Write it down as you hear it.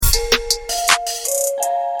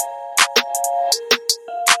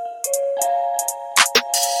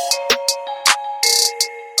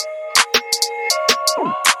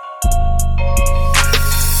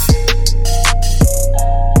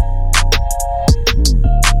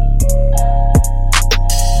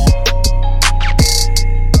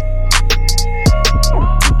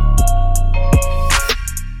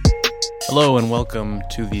and welcome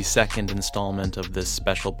to the second installment of this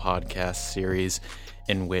special podcast series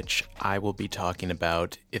in which I will be talking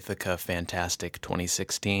about Ithaca Fantastic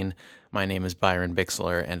 2016. My name is Byron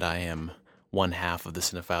Bixler, and I am one half of the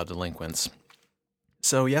Cinephile Delinquents.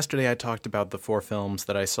 So yesterday I talked about the 4 films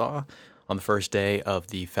that I saw on the first day of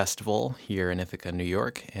the festival here in Ithaca, New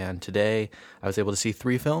York, and today I was able to see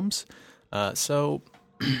 3 films. So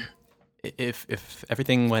if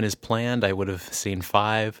everything went as planned, I would have seen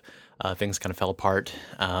 5. Things kind of fell apart.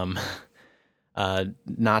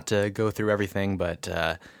 Not to go through everything, but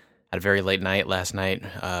had a very late night last night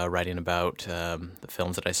writing about the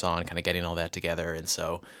films that I saw and kind of getting all that together. And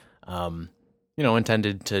so,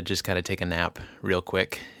 intended to just kind of take a nap real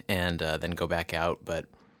quick and then go back out, but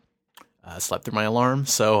slept through my alarm.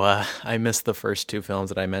 So I missed the first 2 films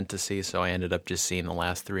that I meant to see, so I ended up just seeing the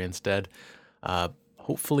last 3 instead.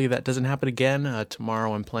 Hopefully that doesn't happen again.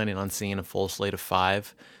 Tomorrow I'm planning on seeing a full slate of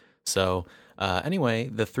 5. So anyway,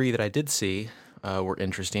 the 3 that I did see were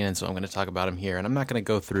interesting, and so I'm going to talk about them here. And I'm not going to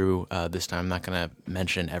go through this time. I'm not going to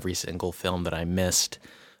mention every single film that I missed.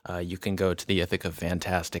 You can go to the Ithaca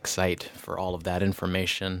Fantastic site for all of that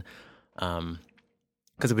information,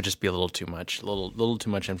 because it would just be a little too much, little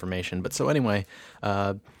too much information. But so anyway,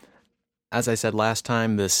 as I said last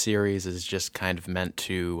time, this series is just kind of meant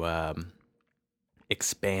to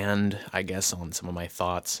expand, I guess, on some of my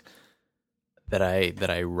thoughts that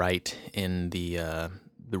I write in the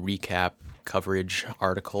recap coverage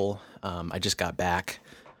article. I just got back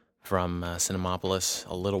from Cinemapolis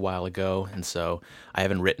a little while ago, and so I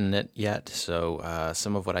haven't written it yet. So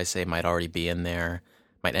some of what I say might already be in there,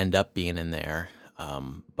 might end up being in there.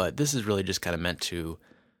 But this is really just kind of meant to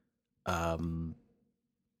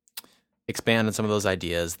expand on some of those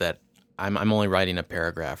ideas that I'm only writing a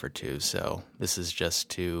paragraph or 2. So this is just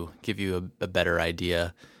to give you a better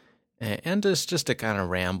idea. And just to kind of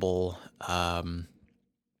ramble,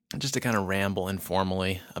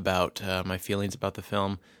 informally about my feelings about the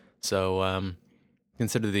film. So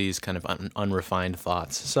consider these kind of unrefined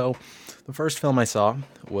thoughts. So the first film I saw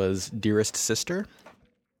was Dearest Sister,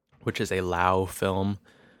 which is a Lao film.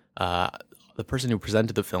 The person who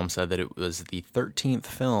presented the film said that it was the 13th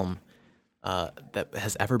film that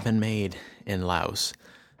has ever been made in Laos.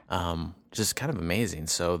 Just kind of amazing.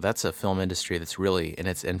 So that's a film industry that's really in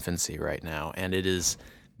its infancy right now, and it is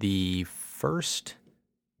the first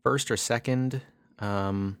or second.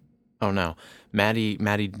 Maddie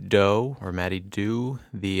Do,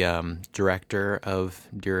 the director of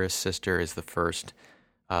Dearest Sister, is the first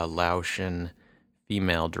Laotian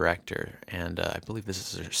female director, and I believe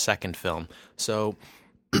this is her second film. So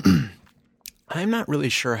I'm not really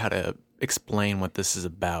sure how to explain what this is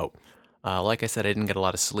about. Like I said, I didn't get a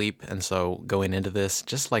lot of sleep, and so going into this,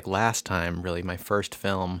 just like last time, really, my first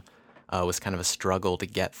film was kind of a struggle to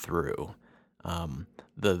get through.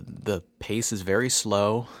 The pace is very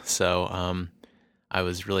slow, so I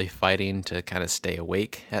was really fighting to kind of stay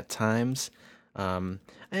awake at times. And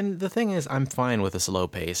the thing is, I'm fine with a slow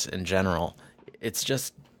pace in general. It's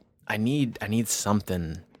just I need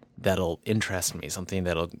something that'll interest me, something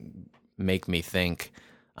that'll make me think.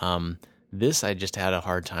 This I just had a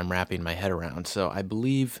hard time wrapping my head around. So I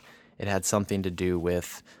believe it had something to do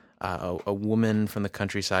with a woman from the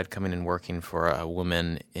countryside coming and working for a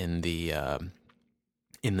woman in the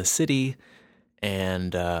city,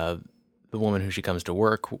 and the woman who she comes to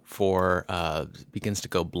work for begins to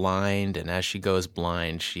go blind, and as she goes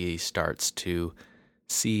blind, she starts to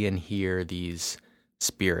see and hear these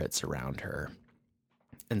spirits around her.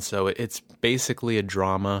 And so it's basically a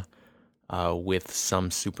drama with some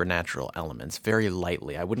supernatural elements, very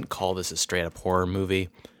lightly. I wouldn't call this a straight-up horror movie.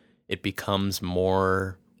 It becomes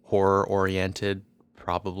more horror-oriented,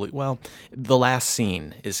 probably. Well, the last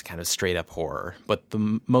scene is kind of straight-up horror, but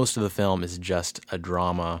most of the film is just a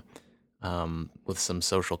drama with some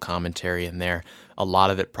social commentary in there. A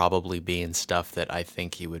lot of it probably being stuff that I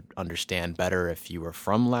think you would understand better if you were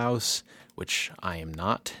from Laos, which I am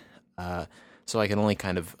not. So I can only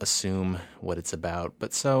kind of assume what it's about.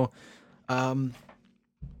 But so I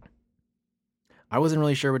wasn't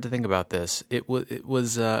really sure what to think about this. It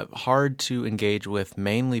was hard to engage with,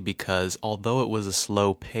 mainly because although it was a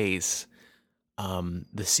slow pace,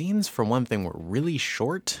 the scenes, for one thing, were really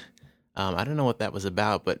short. I don't know what that was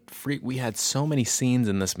about, but we had so many scenes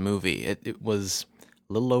in this movie. It was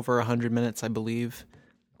a little over 100 minutes, I believe,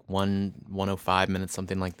 105 minutes,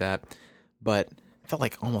 something like that. But it felt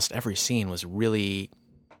like almost every scene was really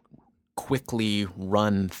quickly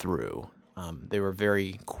run through. They were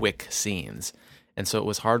very quick scenes. And so it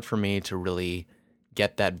was hard for me to really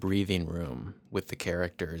get that breathing room with the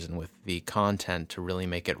characters and with the content to really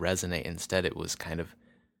make it resonate. Instead, it was kind of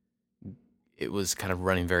it was kind of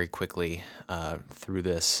running very quickly through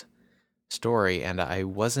this story, and I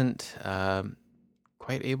wasn't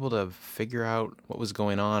quite able to figure out what was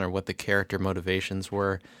going on or what the character motivations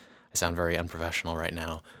were. I sound very unprofessional right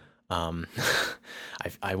now. Um,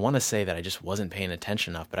 I want to say that I just wasn't paying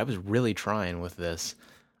attention enough, but I was really trying with this.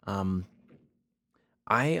 Um,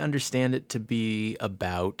 I understand it to be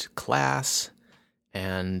about class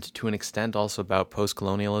and to an extent also about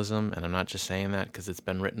post-colonialism, and I'm not just saying that because it's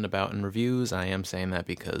been written about in reviews. I am saying that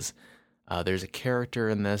because there's a character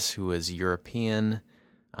in this who is European.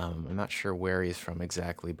 I'm not sure where he's from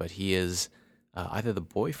exactly, but he is either the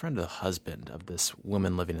boyfriend or the husband of this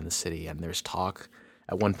woman living in the city. And there's talk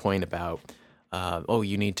at one point about,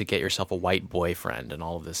 you need to get yourself a white boyfriend and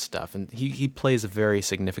all of this stuff. And he plays a very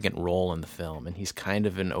significant role in the film, and he's kind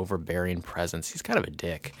of an overbearing presence. He's kind of a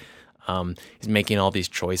dick. He's making all these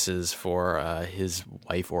choices for his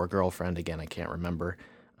wife or girlfriend. Again, I can't remember.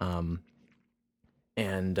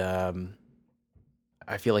 And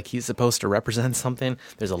I feel like he's supposed to represent something.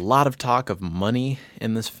 There's a lot of talk of money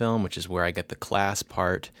in this film, which is where I get the class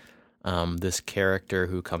part. This character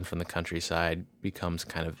who comes from the countryside becomes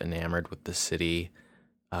kind of enamored with the city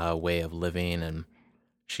way of living, and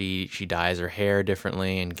she dyes her hair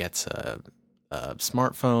differently and gets a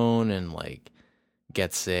smartphone and like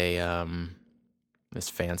gets a this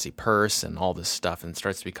fancy purse and all this stuff, and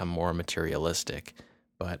starts to become more materialistic.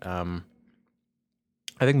 But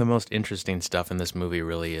I think the most interesting stuff in this movie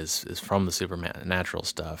really is from the supernatural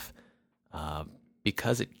stuff,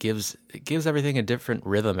 because it gives everything a different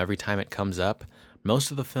rhythm every time it comes up.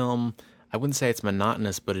 Most of the film, I wouldn't say it's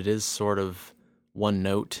monotonous, but it is sort of one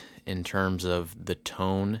note in terms of the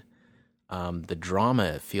tone. The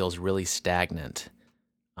drama feels really stagnant.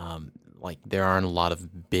 Like there aren't a lot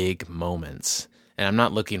of big moments, and I'm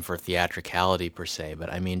not looking for theatricality per se,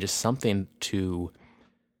 but I mean just something to.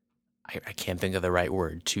 I can't think of the right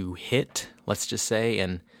word, to hit, let's just say,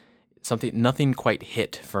 and nothing quite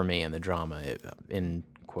hit for me in the drama, in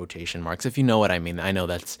quotation marks, if you know what I mean. I know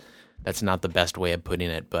that's not the best way of putting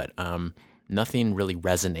it, but nothing really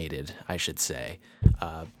resonated, I should say.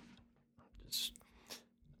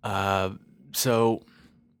 So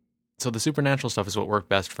the supernatural stuff is what worked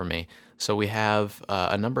best for me. So we have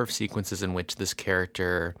a number of sequences in which this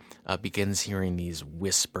character begins hearing these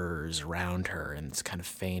whispers around her, and it's kind of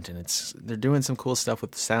faint, and they're doing some cool stuff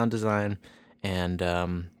with the sound design, and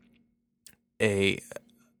a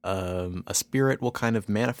spirit will kind of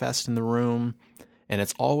manifest in the room, and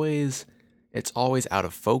it's always out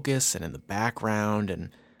of focus and in the background,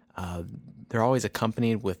 and they're always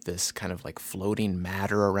accompanied with this kind of like floating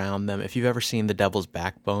matter around them. If you've ever seen The Devil's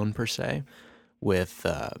Backbone, per se, with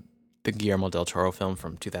the Guillermo del Toro film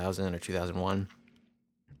from 2000 or 2001,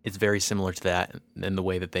 it's very similar to that in the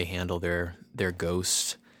way that they handle their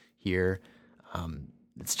ghosts here.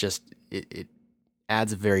 It's just it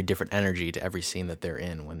adds a very different energy to every scene that they're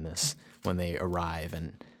in when they arrive,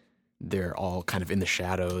 and they're all kind of in the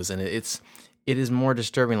shadows, and it is more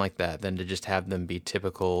disturbing like that than to just have them be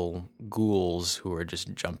typical ghouls who are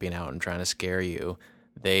just jumping out and trying to scare you.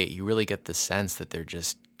 You really get the sense that they're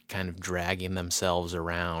just kind of dragging themselves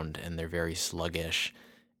around, and they're very sluggish,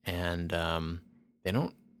 and they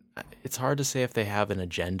don't. It's hard to say if they have an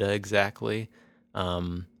agenda exactly.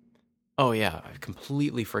 Oh yeah, I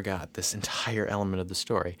completely forgot this entire element of the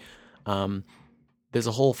story. There's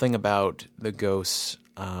a whole thing about the ghosts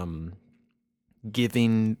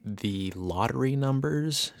giving the lottery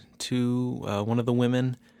numbers to one of the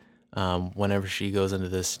women whenever she goes into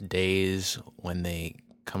this daze. When they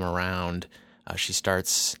come around, she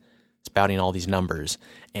starts spouting all these numbers,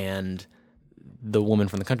 and the woman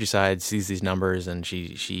from the countryside sees these numbers, and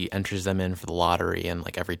she enters them in for the lottery, and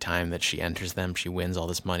like every time that she enters them, she wins all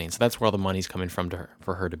this money. And so that's where all the money's coming from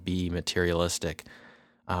for her to be materialistic.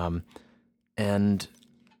 And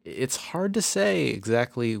it's hard to say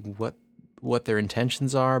exactly what their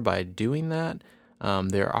intentions are by doing that.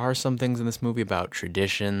 There are some things in this movie about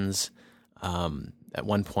traditions. At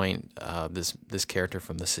one point, this character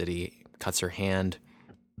from the city cuts her hand,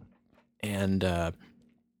 and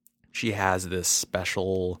she has this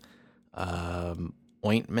special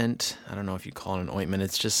ointment. I don't know if you call it an ointment.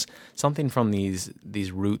 It's just something from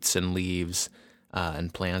these roots and leaves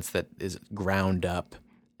and plants that is ground up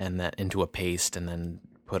and that into a paste and then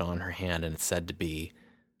put on her hand, and it's said to be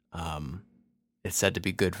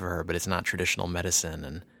good for her, but it's not traditional medicine.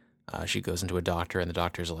 And she goes into a doctor, and the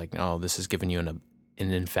doctors are like, "Oh, this is giving you an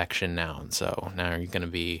infection now, and so now you're going to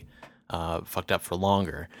be fucked up for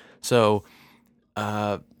longer." So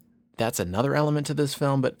that's another element to this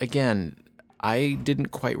film. But again, I didn't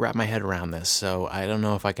quite wrap my head around this, so I don't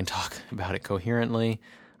know if I can talk about it coherently.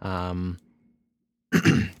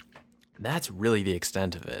 That's really the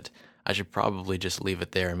extent of it. I should probably just leave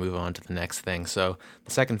it there and move on to the next thing. So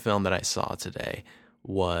the second film that I saw today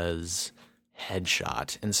was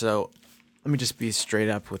Headshot. And so let me just be straight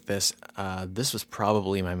up with this. This was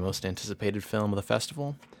probably my most anticipated film of the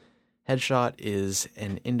festival. Headshot is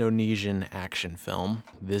an Indonesian action film.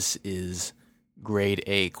 This is grade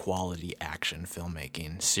A quality action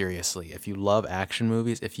filmmaking. Seriously, if you love action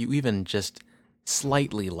movies, if you even just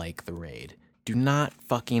slightly like The Raid, do not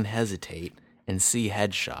fucking hesitate and see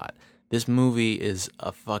Headshot. This movie is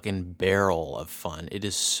a fucking barrel of fun. It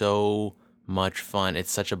is so much fun.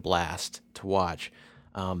 It's such a blast to watch.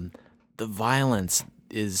 The violence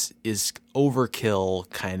is overkill,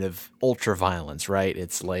 kind of ultra violence, right?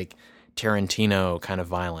 It's like Tarantino kind of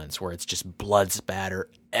violence where it's just blood spatter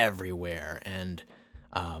everywhere, and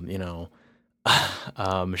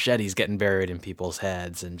machetes getting buried in people's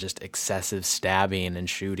heads, and just excessive stabbing and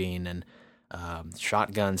shooting, and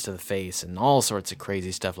shotguns to the face, and all sorts of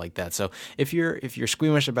crazy stuff like that. So if you're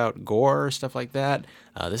squeamish about gore or stuff like that,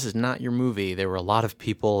 this is not your movie. There were a lot of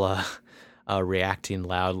people reacting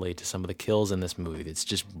loudly to some of the kills in this movie. It's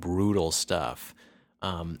just brutal stuff.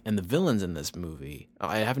 And the villains in this movie,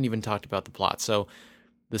 I haven't even talked about the plot. So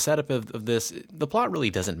the setup of this, the plot really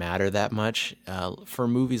doesn't matter that much. For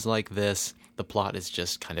movies like this, the plot is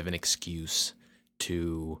just kind of an excuse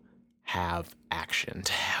to have action,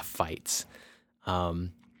 to have fights.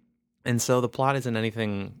 And so the plot isn't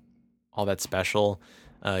anything all that special.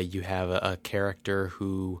 You have a character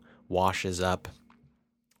who washes up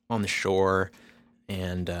on the shore,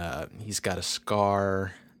 and he's got a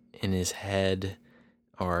scar in his head,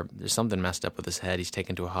 or there's something messed up with his head. He's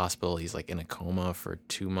taken to a hospital. He's like in a coma for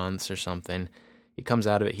 2 months or something. He comes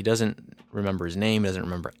out of it. He doesn't remember his name, doesn't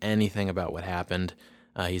remember anything about what happened.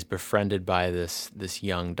 He's befriended by this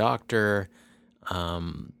young doctor,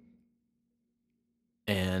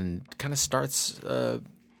 and kind of starts a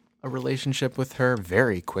relationship with her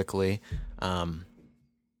very quickly. I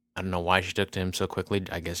don't know why she took to him so quickly.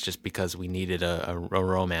 I guess just because we needed a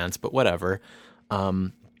romance, but whatever.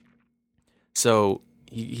 So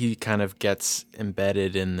he kind of gets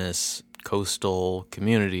embedded in this coastal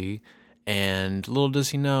community, and little does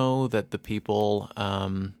he know that the people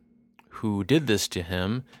who did this to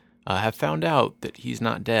him have found out that he's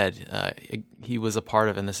not dead. He was a part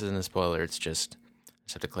of, and this isn't a spoiler, it's just, I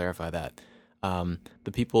just have to clarify that.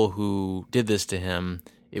 The people who did this to him,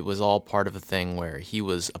 it was all part of a thing where he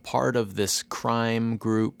was a part of this crime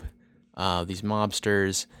group, these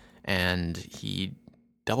mobsters, and he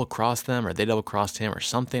double-crossed them, or they double-crossed him, or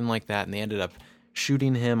something like that, and they ended up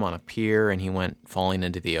shooting him on a pier, and he went falling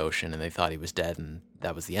into the ocean, and they thought he was dead, and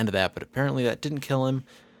that was the end of that, but apparently that didn't kill him.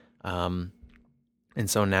 And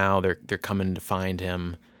so now they're coming to find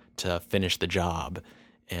him to finish the job,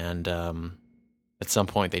 and at some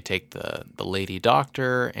point they take the lady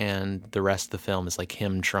doctor, and the rest of the film is like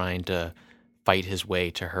him trying to fight his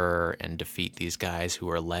way to her and defeat these guys who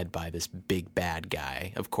are led by this big bad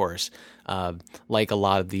guy. Of course, like a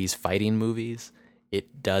lot of these fighting movies,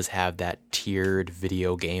 it does have that tiered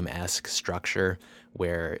video game-esque structure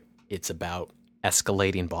where it's about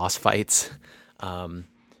escalating boss fights.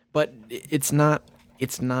 But it's not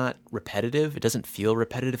repetitive. It doesn't feel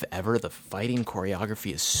repetitive ever. The fighting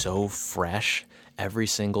choreography is so fresh every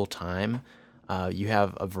single time. You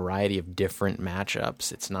have a variety of different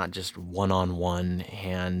matchups. It's not just one-on-one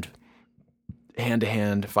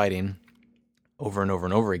hand-to-hand fighting over and over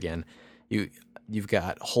and over again. You've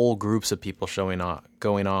got whole groups of people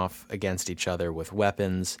going off against each other with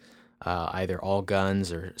weapons, either all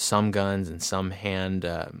guns or some guns and some hand,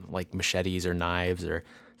 like machetes or knives or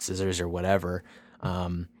scissors or whatever.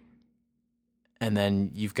 And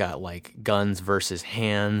then you've got like guns versus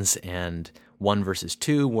hands, and 1 versus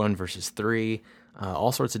 2, 1 versus 3,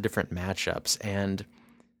 all sorts of different matchups. And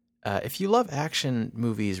if you love action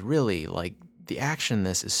movies, really, like, the action in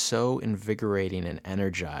this is so invigorating and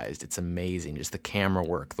energized. It's amazing. Just the camera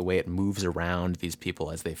work, the way it moves around these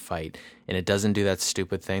people as they fight. And it doesn't do that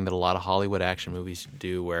stupid thing that a lot of Hollywood action movies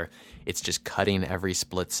do where it's just cutting every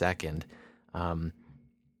split second.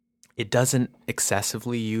 It doesn't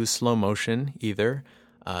excessively use slow motion either.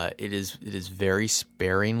 It is very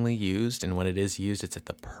sparingly used, and when it is used, it's at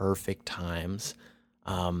the perfect times.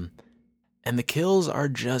 And the kills are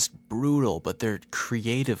just brutal, but they're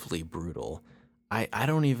creatively brutal. I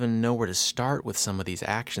don't even know where to start with some of these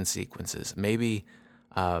action sequences. Maybe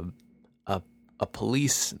a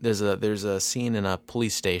police, there's a scene in a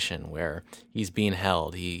police station where he's being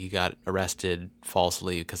held. He got arrested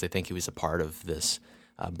falsely because they think he was a part of this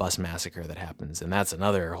bus massacre that happens, and that's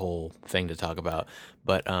another whole thing to talk about.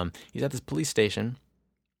 But he's at this police station,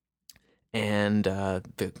 and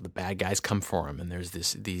the bad guys come for him. And there's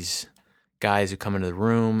these guys who come into the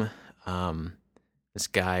room. This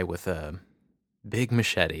guy with a big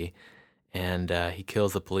machete, and he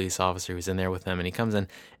kills the police officer who's in there with him. And he comes in,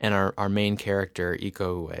 and our main character,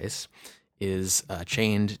 Iko Uwais, is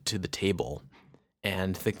chained to the table.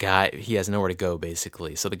 And the guy, he has nowhere to go,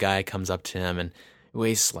 basically. So the guy comes up to him, and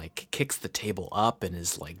Uwais, like, kicks the table up and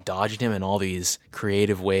is, like, dodging him in all these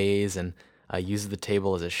creative ways, and uses the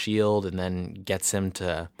table as a shield, and then gets him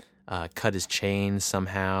to cut his chains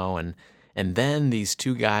somehow. And then these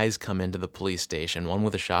two guys come into the police station, one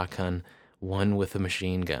with a shotgun, one with a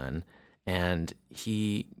machine gun, and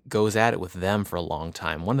he goes at it with them for a long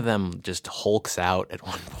time. One of them just hulks out at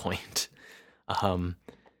one point.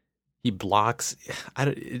 He blocks.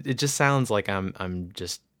 It just sounds like I'm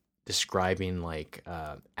just describing like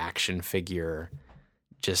action figure,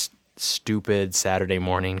 just stupid Saturday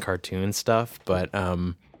morning cartoon stuff. But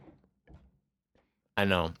I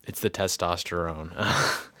know it's the testosterone.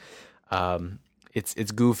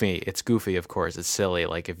 It's goofy. It's goofy, of course. It's silly.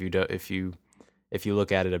 Like if you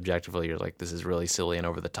look at it objectively, you're like, this is really silly and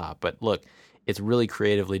over the top. But look, it's really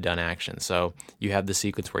creatively done action. So you have the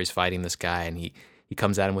sequence where he's fighting this guy, and he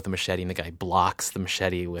comes at him with a machete, and the guy blocks the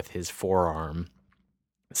machete with his forearm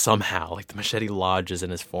somehow. Like the machete lodges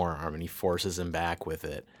in his forearm, and he forces him back with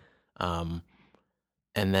it. And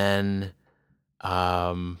then,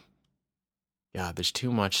 yeah, there's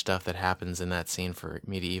too much stuff that happens in that scene for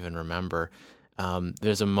me to even remember.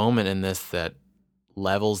 There's a moment in this that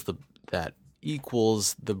that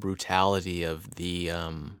equals the brutality of the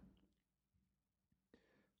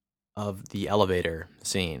elevator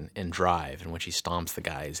scene in Drive, in which he stomps the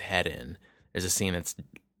guy's head in. There's a scene that's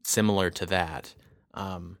similar to that.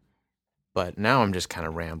 But now I'm just kind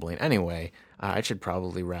of rambling. Anyway, I should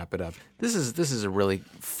probably wrap it up. This is a really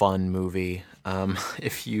fun movie.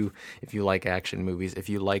 If you like action movies, if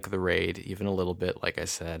you like The Raid even a little bit, like I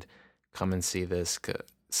said, come and see this.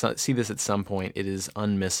 See this at some point. It is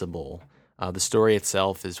unmissable. The story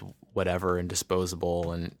itself is whatever and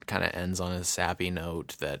disposable, and kind of ends on a sappy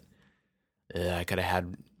note that I could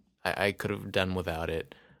have done without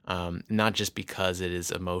it. Not just because it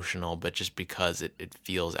is emotional, but just because it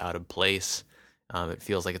feels out of place. It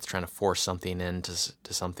feels like it's trying to force something into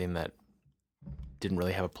something that didn't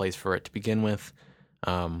really have a place for it to begin with.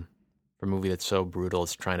 For a movie that's so brutal,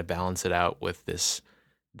 it's trying to balance it out with this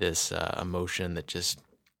emotion that just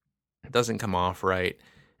doesn't come off right,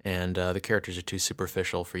 and the characters are too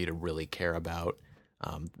superficial for you to really care about.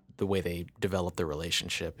 The way they develop their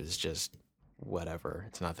relationship is just whatever.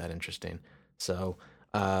 It's not that interesting. So,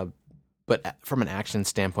 but from an action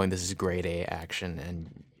standpoint, this is grade A action,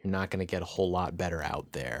 and you're not going to get a whole lot better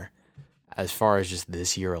out there. As far as just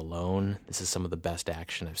this year alone, this is some of the best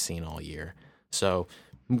action I've seen all year. So,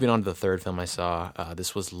 moving on to the third film I saw,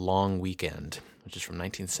 this was Long Weekend, which is from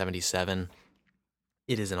 1977.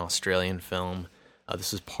 It is an Australian film.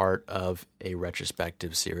 This was part of a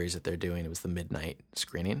retrospective series that they're doing. It was the midnight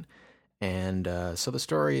screening. And so the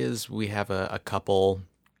story is we have a couple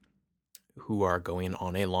who are going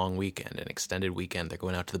on a long weekend, an extended weekend. They're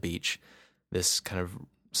going out to the beach, this kind of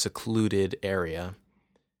secluded area.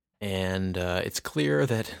 And it's clear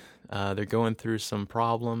that they're going through some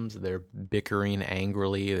problems. They're bickering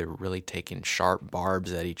angrily. They're really taking sharp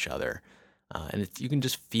barbs at each other. And you can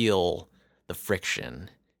just feel the friction.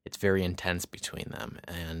 It's very intense between them.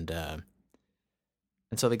 And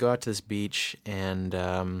so they go out to this beach,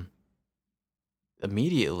 and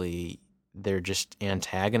immediately they're just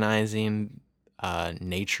antagonizing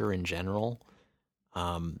nature in general.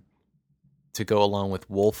 To go along with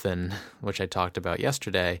Wolfen, which I talked about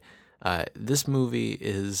yesterday, this movie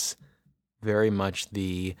is very much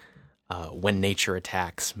the when nature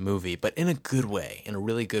attacks movie, but in a good way, in a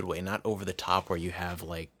really good way, not over the top where you have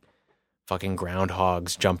like fucking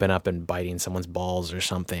groundhogs jumping up and biting someone's balls or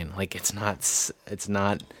something. Like it's not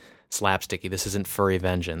slapsticky. This isn't furry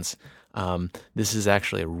vengeance. This is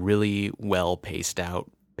actually a really well paced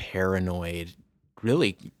out, paranoid,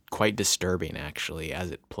 really quite disturbing actually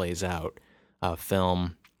as it plays out.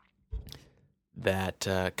 Film that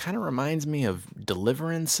kind of reminds me of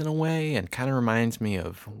Deliverance in a way, and kind of reminds me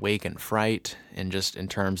of Wake and Fright, and just in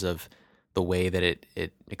terms of the way that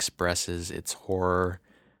it expresses its horror.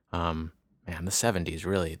 Man, the 70s,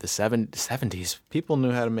 really. The 70s, people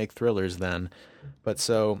knew how to make thrillers then. But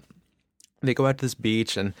so they go out to this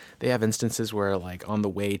beach, and they have instances where, like, on the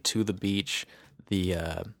way to the beach,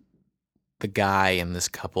 the guy in this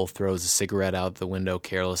couple throws a cigarette out the window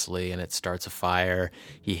carelessly, and it starts a fire.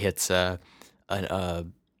 He hits a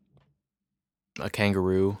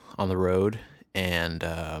kangaroo on the road, and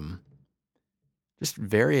just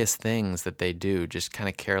various things that they do, just kind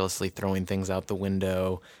of carelessly throwing things out the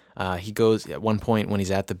window. He goes at one point when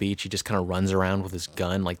he's at the beach, he just kind of runs around with his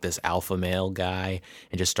gun like this alpha male guy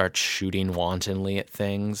and just starts shooting wantonly at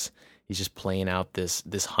things. He's just playing out this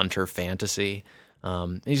hunter fantasy.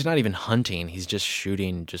 He's not even hunting; he's just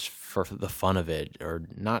shooting just for the fun of it, or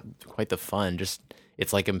not quite the fun. Just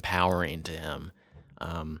it's like empowering to him.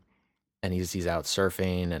 And he's out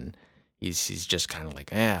surfing, and he's just kind of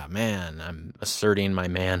like, yeah, man, I'm asserting my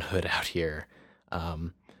manhood out here.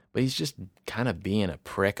 But he's just kind of being a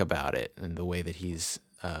prick about it, and the way that he's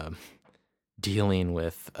dealing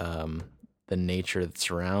with the nature that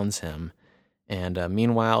surrounds him. And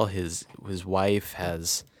meanwhile, his wife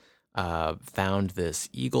has found this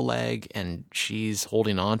eagle egg, and she's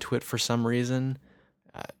holding on to it for some reason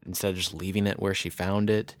instead of just leaving it where she found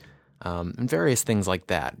it, and various things like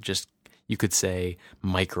that. Just, you could say,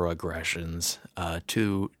 microaggressions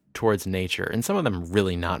towards nature, and some of them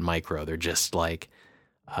really not micro. They're just like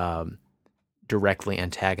directly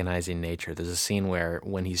antagonizing nature. There's a scene where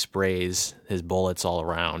when he sprays his bullets all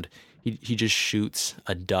around, he just shoots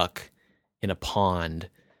a duck in a pond,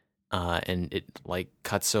 and it like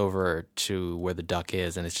cuts over to where the duck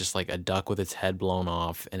is, and it's just like a duck with its head blown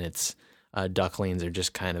off, and its ducklings are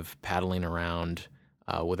just kind of paddling around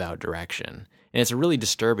without direction. And it's a really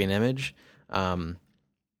disturbing image,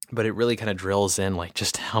 but it really kind of drills in like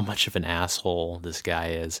just how much of an asshole this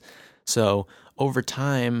guy is. So over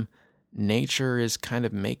time, nature is kind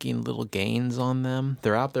of making little gains on them.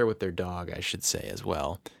 They're out there with their dog, I should say, as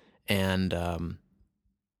well. And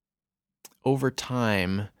over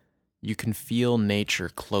time, you can feel nature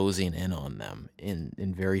closing in on them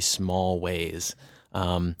in very small ways.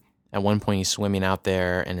 At one point, he's swimming out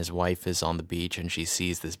there, and his wife is on the beach, and she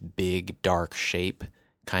sees this big, dark shape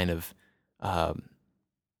kind of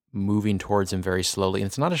moving towards him very slowly. And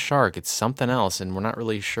it's not a shark, it's something else, and we're not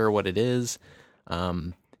really sure what it is.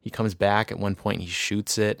 He comes back at one point, and he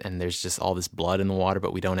shoots it, and there's just all this blood in the water,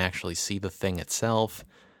 but we don't actually see the thing itself.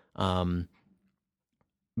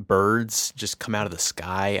 Birds just come out of the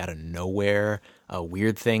sky out of nowhere.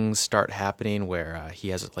 Weird things start happening where he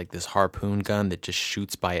has like this harpoon gun that just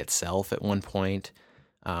shoots by itself at one point,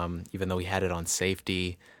 even though he had it on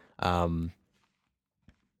safety. A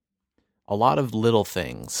lot of little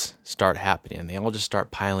things start happening, and they all just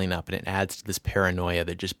start piling up, and it adds to this paranoia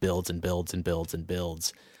that just builds and builds and builds and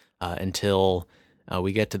builds until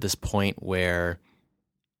we get to this point where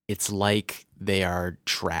it's like they are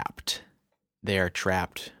trapped. They are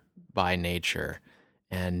trapped by nature,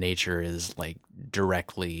 and nature is like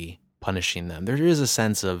directly punishing them. There is a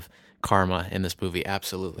sense of karma in this movie,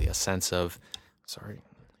 absolutely. A sense of, sorry,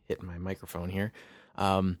 hitting my microphone here.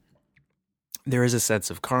 There is a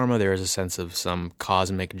sense of karma. There is a sense of some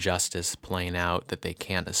cosmic justice playing out that they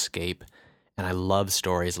can't escape. And I love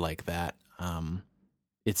stories like that.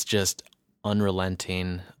 It's just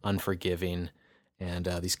unrelenting, unforgiving. And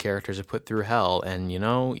these characters are put through hell. And,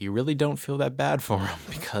 you really don't feel that bad for them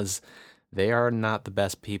because they are not the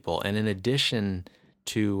best people. And in addition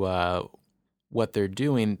to what they're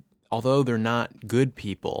doing, although they're not good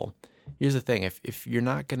people, here's the thing. If you're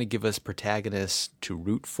not going to give us protagonists to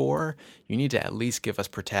root for, you need to at least give us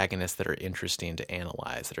protagonists that are interesting to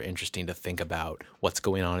analyze, that are interesting to think about what's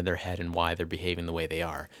going on in their head and why they're behaving the way they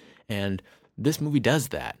are. And this movie does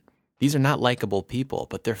that. These are not likable people,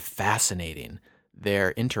 but they're fascinating.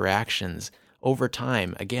 Their interactions over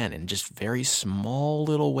time, again, in just very small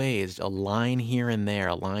little ways, a line here and there,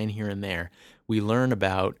 a line here and there, we learn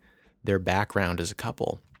about their background as a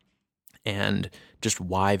couple and just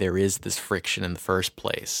why there is this friction in the first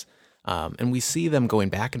place. And we see them going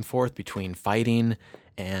back and forth between fighting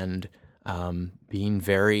and being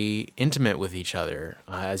very intimate with each other,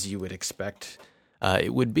 as you would expect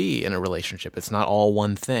it would be in a relationship. It's not all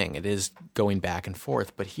one thing. It is going back and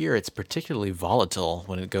forth. But here it's particularly volatile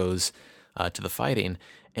when it goes to the fighting.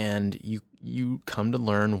 And you come to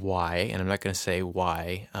learn why, and I'm not going to say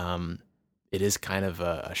why. It is kind of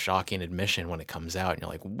a shocking admission when it comes out. And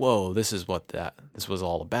you're like, whoa, this is what this was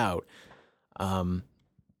all about.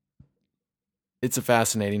 It's a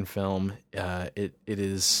fascinating film. It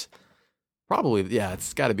is probably,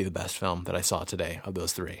 it's got to be the best film that I saw today of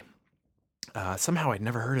those three. Somehow I'd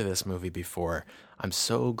never heard of this movie before. I'm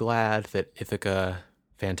so glad that Ithaca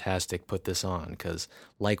Fantastic put this on, because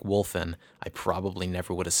like Wolfen, I probably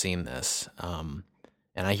never would have seen this.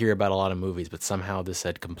 And I hear about a lot of movies, but somehow this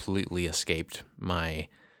had completely escaped my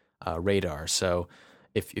radar. So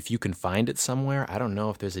if you can find it somewhere, I don't know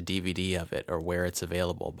if there's a DVD of it or where it's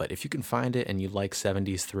available, but if you can find it and you like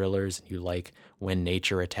 70s thrillers, and you like when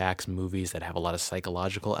nature attacks movies that have a lot of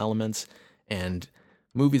psychological elements, and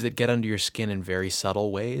movies that get under your skin in very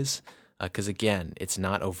subtle ways. Because again, it's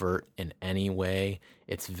not overt in any way.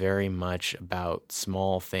 It's very much about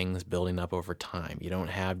small things building up over time. You don't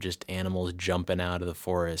have just animals jumping out of the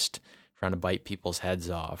forest trying to bite people's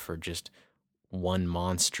heads off, or just one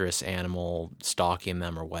monstrous animal stalking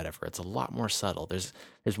them or whatever. It's a lot more subtle. There's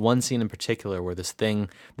one scene in particular where this thing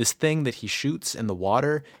that he shoots in the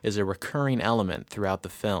water is a recurring element throughout the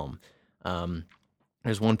film.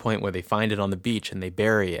 There's one point where they find it on the beach and they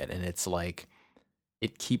bury it, and it's like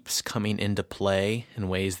it keeps coming into play in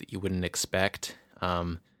ways that you wouldn't expect,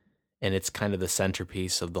 and it's kind of the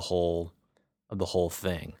centerpiece of the whole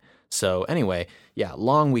thing. So anyway, yeah,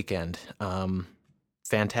 Long Weekend.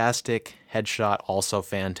 Fantastic. Headshot, also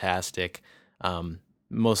fantastic.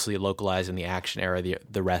 Mostly localized in the action era.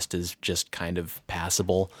 The rest is just kind of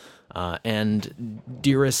passable. And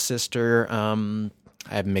Dearest Sister, I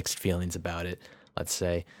have mixed feelings about it, let's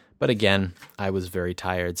say. But again, I was very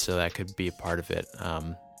tired, so that could be a part of it.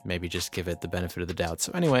 Maybe just give it the benefit of the doubt.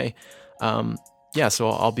 So anyway, yeah, so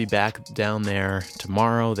I'll be back down there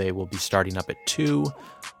tomorrow. They will be starting up at 2.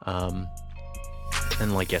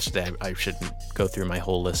 And like yesterday, I shouldn't go through my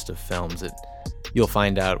whole list of films. You'll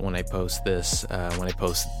find out when I post this, when I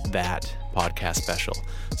post that podcast special.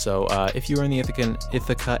 So if you are in the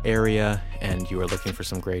Ithaca area and you are looking for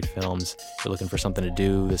some great films, you're looking for something to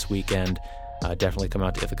do this weekend, definitely come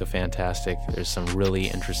out to Ithaca Fantastic. There's some really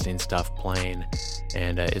interesting stuff playing,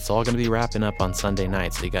 and it's all going to be wrapping up on Sunday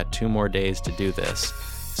night, so you got 2 more days to do this.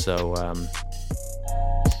 So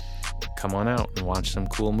come on out and watch some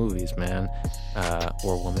cool movies, man.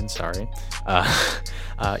 Or woman, sorry.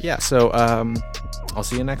 Yeah, so I'll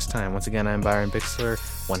see you next time. Once again, I'm Byron Bixler,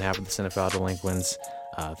 one half of the Cinephile Delinquents.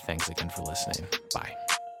 Thanks again for listening. Bye.